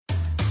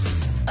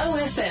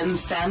OFM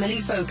Family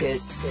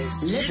Focus.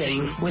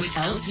 Living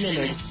without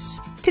limits.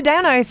 Today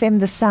on OFM,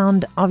 the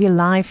sound of your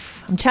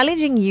life, I'm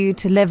challenging you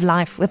to live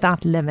life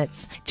without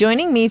limits.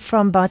 Joining me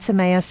from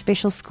Bartimea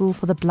Special School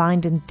for the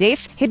Blind and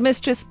Deaf,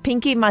 Headmistress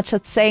Pinky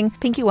Machatseng.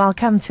 Pinky,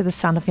 welcome to the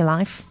sound of your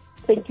life.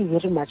 Thank you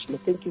very much.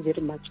 Thank you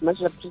very much.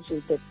 Much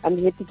appreciated.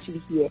 I'm happy to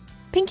be here.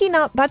 Pinky,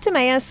 now,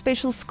 Bartimea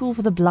Special School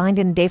for the Blind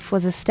and Deaf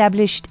was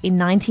established in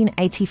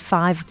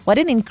 1985. What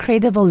an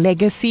incredible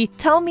legacy.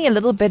 Tell me a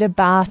little bit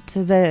about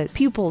the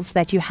pupils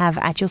that you have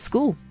at your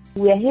school.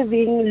 We are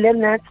having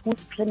learners whose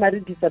primary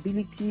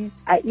disabilities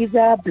are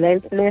either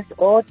blindness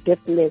or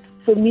deafness.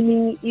 So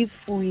meaning if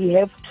we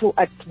have to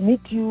admit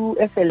you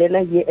as a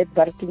learner here at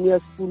Bartimea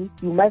School,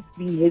 you must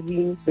be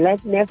having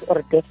blindness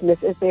or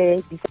deafness as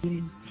a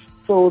disability.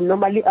 So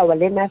normally our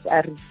learners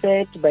are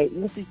referred by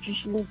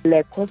institutions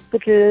like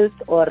hospitals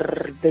or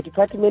the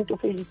Department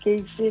of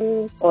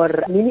Education or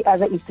many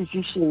other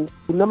institutions.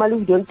 Normally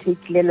we don't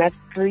take learners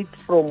straight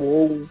from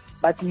home,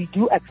 but we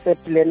do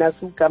accept learners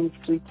who come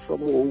straight from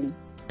home.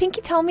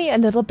 Pinky, tell me a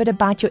little bit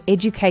about your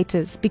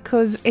educators,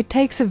 because it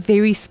takes a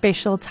very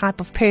special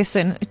type of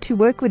person to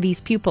work with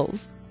these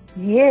pupils.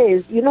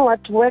 Yes, you know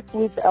what, to work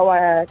with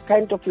our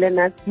kind of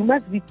learners, you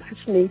must be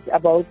passionate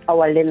about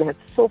our learners.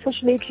 So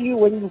fortunately,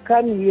 when you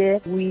come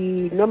here,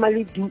 we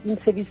normally do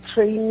in-service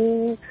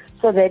training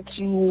so that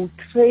you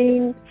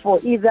train for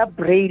either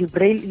Braille.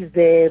 Braille is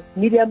the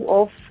medium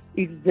of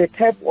is the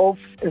type of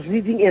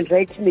reading and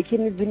writing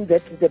mechanism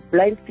that the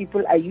blind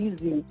people are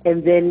using.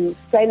 And then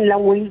sign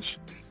language,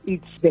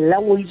 it's the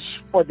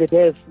language for the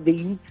deaf. They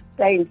use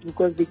signs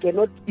because they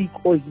cannot speak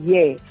or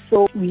hear.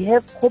 So we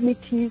have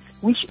committees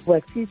which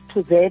assist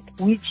to that,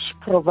 which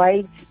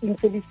provide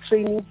in-service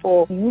training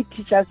for new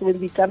teachers when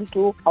they come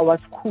to our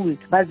school.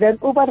 But then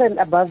over and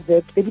above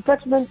that, the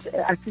department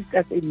assists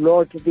us a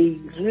lot. They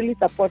really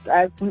support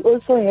us. We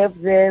also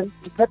have the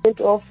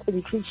Department of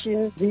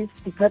Education, this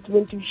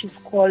department which is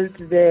called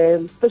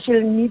the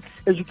Special Needs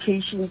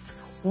Education,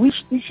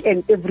 which each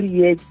and every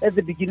year, at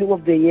the beginning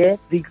of the year,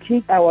 they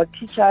take our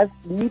teachers,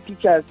 new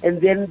teachers, and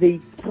then they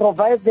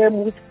provide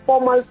them with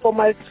formal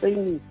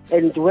training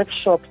and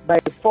workshops by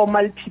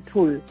formal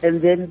people,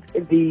 and then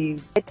they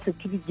get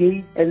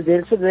certificates, and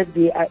then so that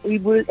they are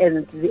able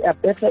and they are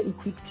better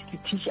equipped to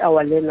teach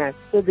our learners.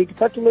 So the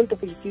Department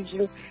of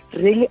Education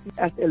really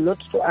has a lot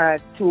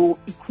to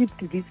equip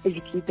these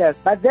educators.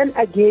 But then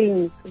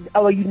again,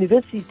 our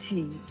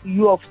university,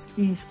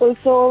 is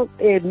also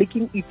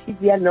making it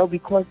easier now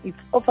because it's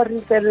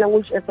offering sign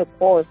language as a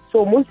course.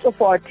 So most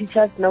of our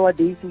teachers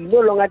nowadays, we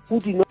no longer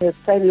do not have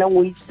sign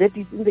language. That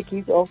is in the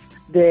case of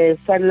the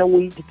sign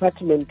language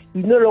department.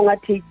 We no longer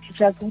take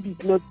teachers who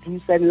did not do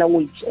sign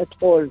language at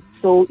all.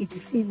 So it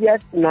is easier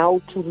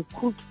now to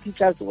recruit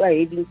teachers who are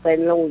having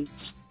sign language.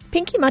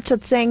 Pinky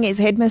Machatseng is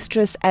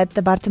headmistress at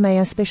the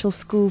Bartimea Special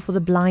School for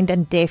the Blind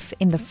and Deaf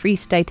in the Free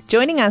State,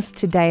 joining us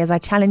today as I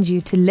challenge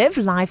you to live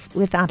life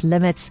without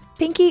limits.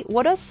 Pinky,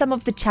 what are some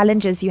of the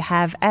challenges you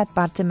have at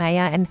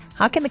Bartimea and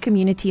how can the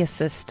community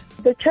assist?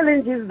 The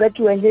challenges that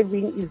we are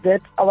having is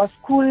that our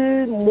school,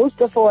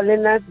 most of our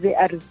learners, they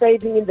are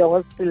residing in the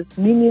hostel,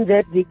 meaning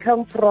that they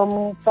come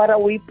from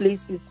faraway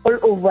places all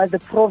over the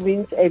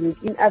province and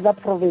in other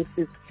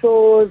provinces.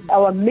 So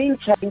our main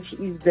challenge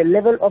is the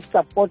level of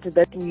support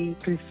that we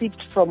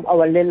received from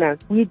our learners.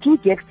 We do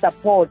get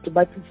support,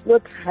 but it's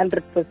not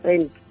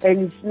 100%. And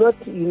it's not,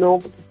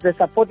 the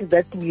support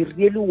that we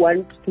really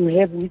want to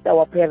have with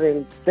our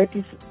parents. That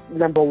is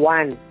number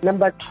one.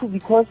 Number two,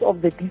 because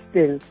of the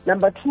distance.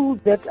 Number two,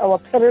 that our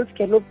parents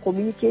cannot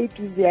communicate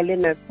with their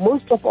learners.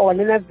 Most of our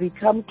learners, they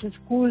come to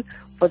school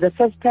for the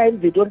first time,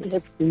 they don't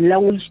have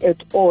language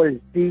at all.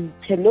 They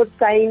cannot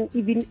sign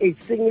even a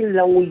single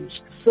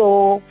language.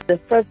 So the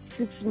first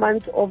 6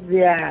 months of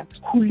their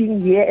schooling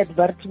here at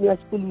Bartimea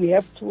School, we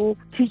have to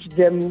teach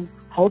them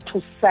how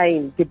to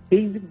sign, the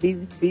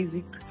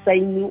basic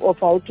signing of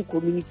how to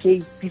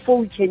communicate before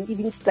we can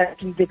even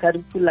start with the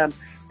curriculum.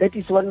 That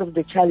is one of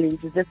the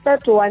challenges. The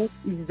third one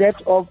is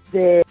that of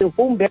the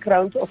home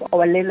background of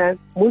our learners.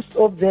 Most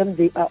of them,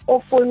 they are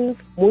orphans.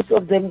 Most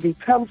of them, they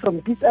come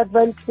from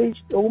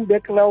disadvantaged home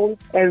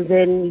backgrounds. And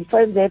then we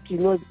find that,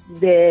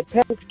 the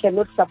parents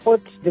cannot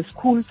support the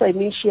school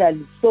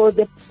financially. So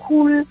the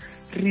school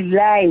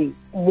rely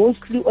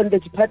mostly on the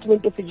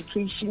Department of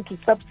Education to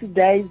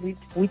subsidize it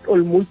with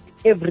almost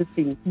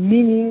everything,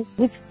 meaning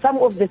with some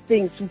of the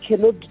things we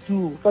cannot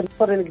do.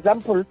 For an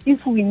example,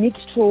 if we need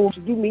to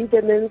do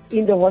maintenance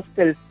in the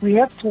hostel, we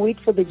have to wait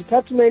for the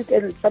department,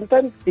 and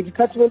sometimes the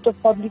Department of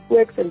Public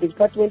Works and the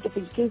Department of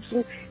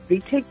Education, they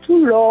take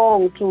too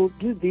long to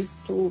do this,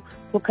 to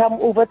come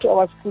over to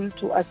our school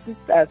to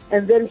assist us.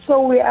 And then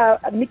so we are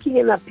making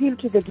an appeal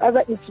to the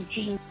other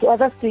institutions, to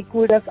other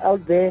stakeholders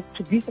out there,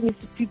 to business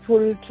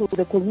people, to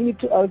the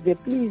community out there.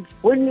 Please,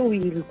 when we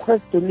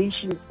request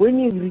donations, when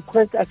you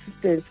request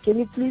assistance, can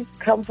you please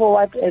come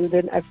forward and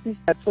then assist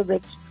us so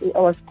that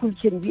our school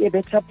can be a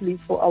better place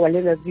for our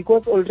learners?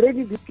 Because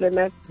already these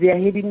learners, they are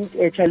having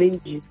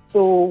challenges.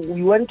 So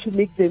we want to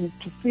make them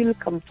to feel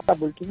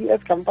comfortable, to be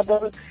as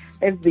comfortable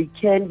as they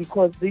can,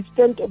 because they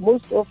spend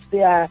most of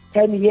their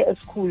time here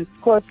at school.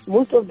 Because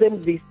most of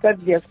them, they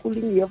start their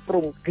schooling here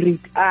from grade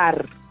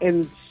R,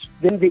 and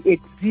then they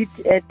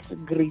exit at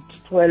grade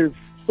 12.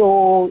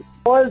 So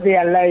all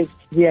their lives,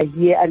 they are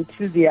here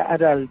until they are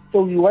adults.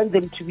 So we want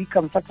them to be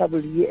comfortable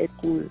here at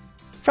school.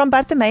 From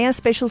Bartimea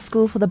Special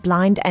School for the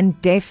Blind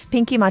and Deaf,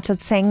 Pinky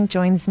Machatseng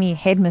joins me,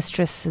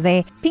 headmistress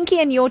there. Pinky,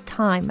 in your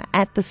time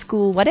at the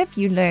school, what have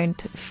you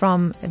learned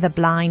from the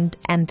blind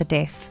and the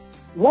deaf?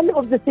 One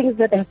of the things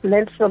that I've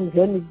learned from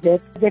them is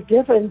that the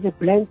deaf and the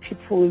blind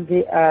people,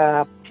 they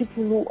are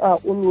people who are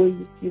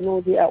always,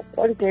 they are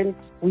content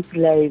with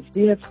life.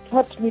 They have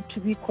taught me to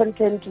be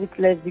content with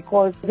life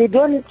because they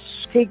don't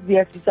take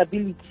their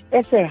disability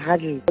as a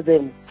hurdle for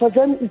them. For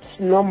them, it's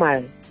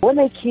normal. When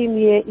I came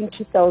here in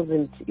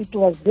 2000, it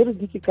was very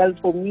difficult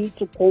for me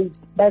to cope.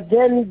 But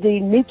then they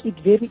make it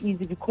very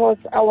easy, because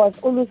I was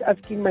always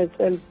asking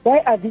myself, why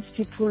are these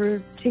people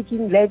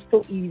taking life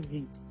so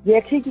easy? They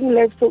are taking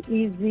life so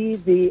easy.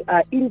 They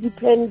are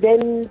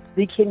independent.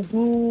 They can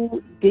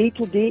do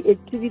day-to-day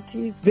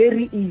activities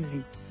very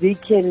easy. They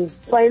can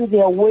find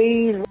their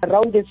way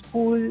around the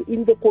school,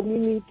 in the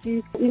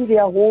community, in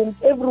their homes,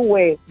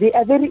 everywhere. They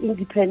are very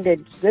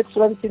independent. That's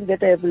one thing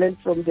that I have learned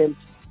from them.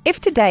 If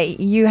today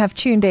you have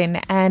tuned in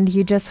and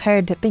you just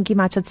heard Pinky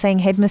Machatseng,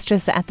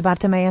 headmistress at the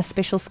Bartimea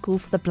Special School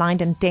for the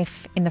Blind and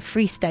Deaf in the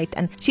Free State,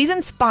 and she's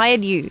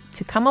inspired you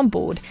to come on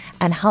board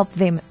and help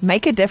them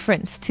make a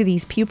difference to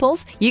these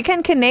pupils, you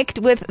can connect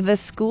with the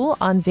school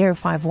on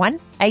 051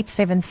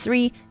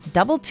 873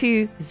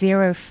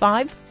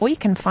 2205, or you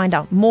can find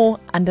out more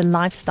under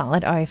lifestyle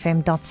at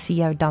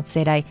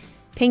ofm.co.za.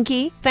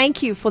 Pinky,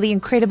 thank you for the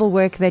incredible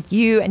work that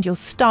you and your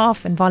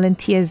staff and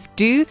volunteers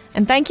do,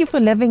 and thank you for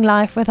living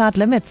life without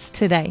limits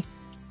today.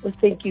 Well,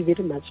 thank you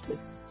very much.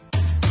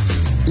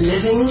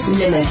 Living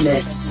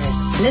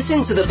Limitless.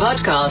 Listen to the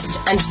podcast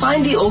and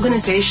find the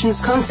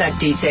organization's contact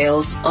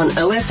details on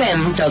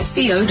ofm.co.za.